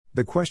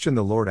The question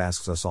the Lord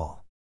asks us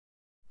all.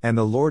 And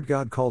the Lord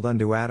God called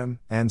unto Adam,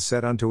 and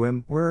said unto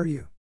him, Where are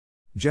you?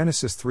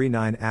 Genesis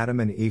 3:9. Adam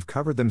and Eve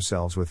covered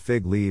themselves with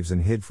fig leaves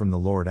and hid from the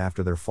Lord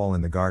after their fall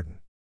in the garden.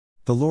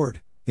 The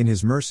Lord, in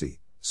His mercy,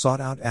 sought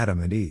out Adam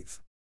and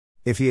Eve.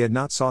 If He had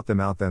not sought them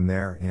out, then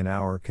their and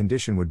our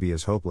condition would be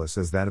as hopeless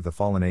as that of the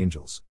fallen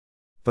angels.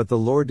 But the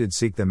Lord did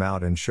seek them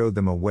out and showed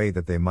them a way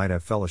that they might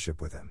have fellowship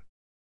with Him.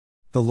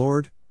 The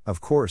Lord, of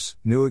course,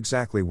 knew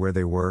exactly where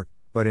they were,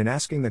 but in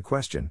asking the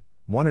question,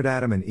 wanted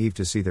Adam and Eve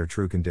to see their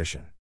true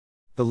condition.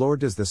 The Lord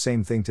does the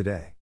same thing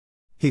today.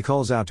 He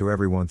calls out to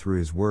everyone through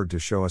His Word to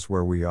show us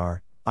where we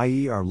are,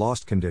 i.e., our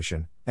lost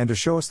condition, and to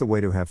show us the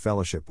way to have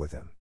fellowship with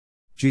Him.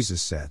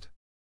 Jesus said,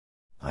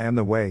 I am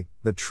the way,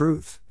 the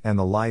truth, and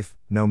the life.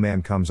 No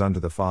man comes unto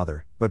the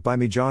Father, but by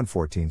me. John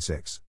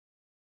 14:6.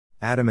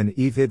 Adam and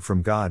Eve hid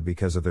from God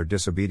because of their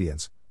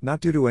disobedience, not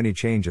due to any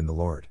change in the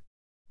Lord.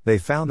 They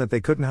found that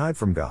they couldn't hide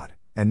from God,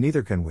 and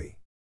neither can we.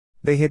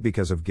 They hid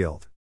because of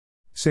guilt.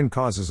 Sin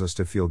causes us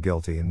to feel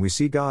guilty, and we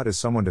see God as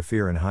someone to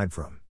fear and hide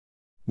from.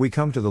 We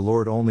come to the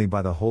Lord only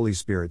by the Holy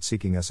Spirit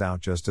seeking us out,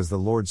 just as the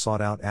Lord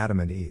sought out Adam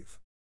and Eve.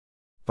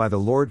 By the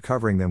Lord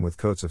covering them with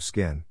coats of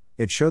skin,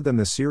 it showed them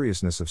the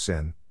seriousness of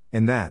sin,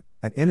 in that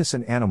an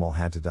innocent animal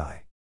had to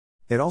die.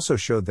 It also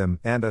showed them,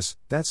 and us,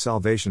 that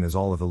salvation is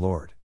all of the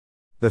Lord.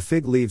 The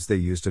fig leaves they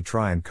used to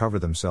try and cover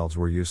themselves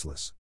were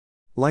useless.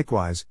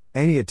 Likewise,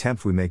 any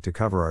attempt we make to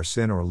cover our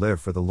sin or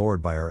live for the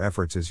Lord by our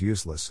efforts is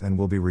useless and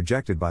will be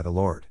rejected by the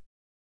Lord.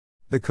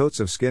 The coats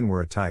of skin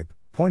were a type,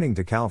 pointing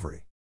to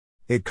Calvary.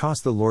 It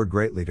cost the Lord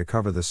greatly to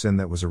cover the sin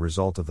that was a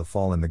result of the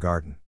fall in the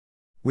garden.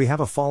 We have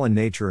a fallen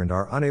nature and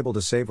are unable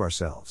to save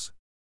ourselves.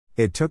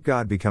 It took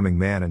God becoming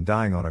man and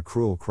dying on a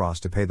cruel cross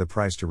to pay the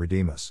price to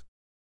redeem us.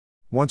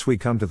 Once we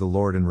come to the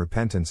Lord in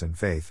repentance and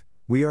faith,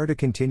 we are to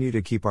continue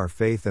to keep our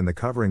faith and the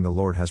covering the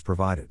Lord has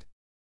provided.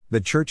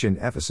 The church in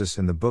Ephesus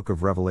in the book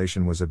of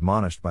Revelation was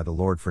admonished by the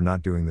Lord for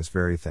not doing this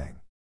very thing.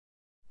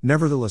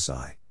 Nevertheless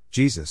I,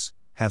 Jesus,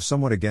 have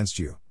somewhat against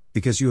you,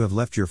 because you have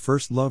left your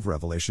first love.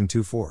 Revelation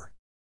 2:4.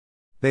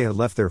 They had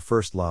left their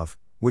first love,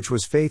 which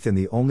was faith in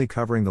the only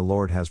covering the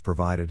Lord has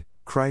provided,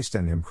 Christ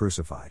and Him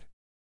crucified.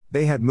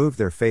 They had moved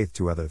their faith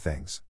to other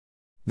things.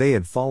 They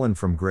had fallen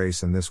from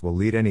grace, and this will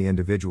lead any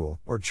individual,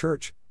 or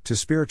church, to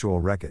spiritual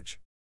wreckage.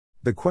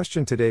 The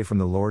question today from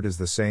the Lord is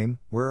the same: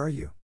 where are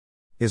you?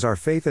 Is our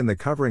faith in the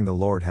covering the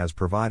Lord has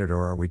provided,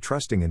 or are we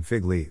trusting in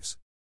fig leaves?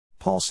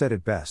 Paul said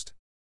it best.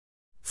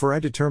 For I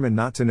determined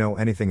not to know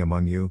anything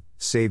among you,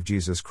 save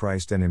Jesus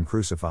Christ and Him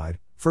crucified,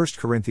 1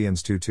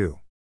 Corinthians 2:2.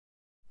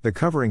 The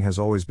covering has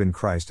always been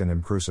Christ and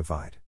Him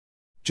crucified.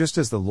 Just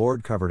as the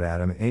Lord covered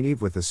Adam and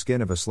Eve with the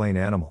skin of a slain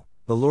animal,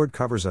 the Lord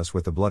covers us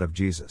with the blood of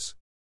Jesus.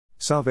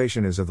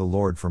 Salvation is of the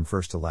Lord from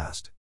first to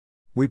last.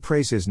 We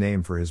praise His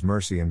name for His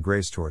mercy and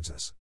grace towards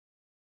us.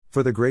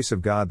 For the grace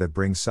of God that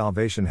brings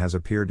salvation has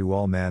appeared to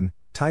all men,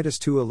 Titus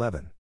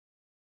 2:11.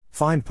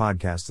 Find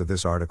podcasts of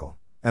this article,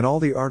 and all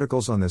the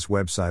articles on this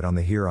website on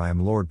the Here I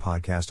Am Lord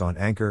podcast on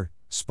Anchor,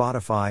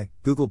 Spotify,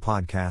 Google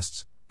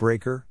Podcasts,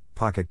 Breaker,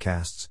 Pocket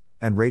Casts,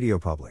 and Radio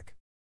Public.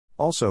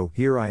 Also,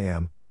 Here I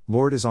Am,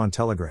 Lord is on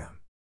Telegram.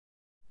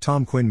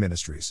 Tom Quinn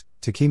Ministries,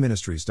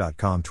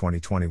 TakiMinistries.com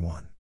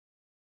 2021.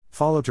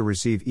 Follow to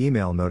receive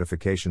email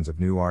notifications of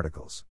new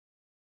articles.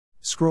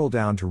 Scroll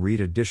down to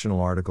read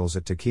additional articles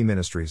at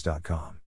TakiMinistries.com.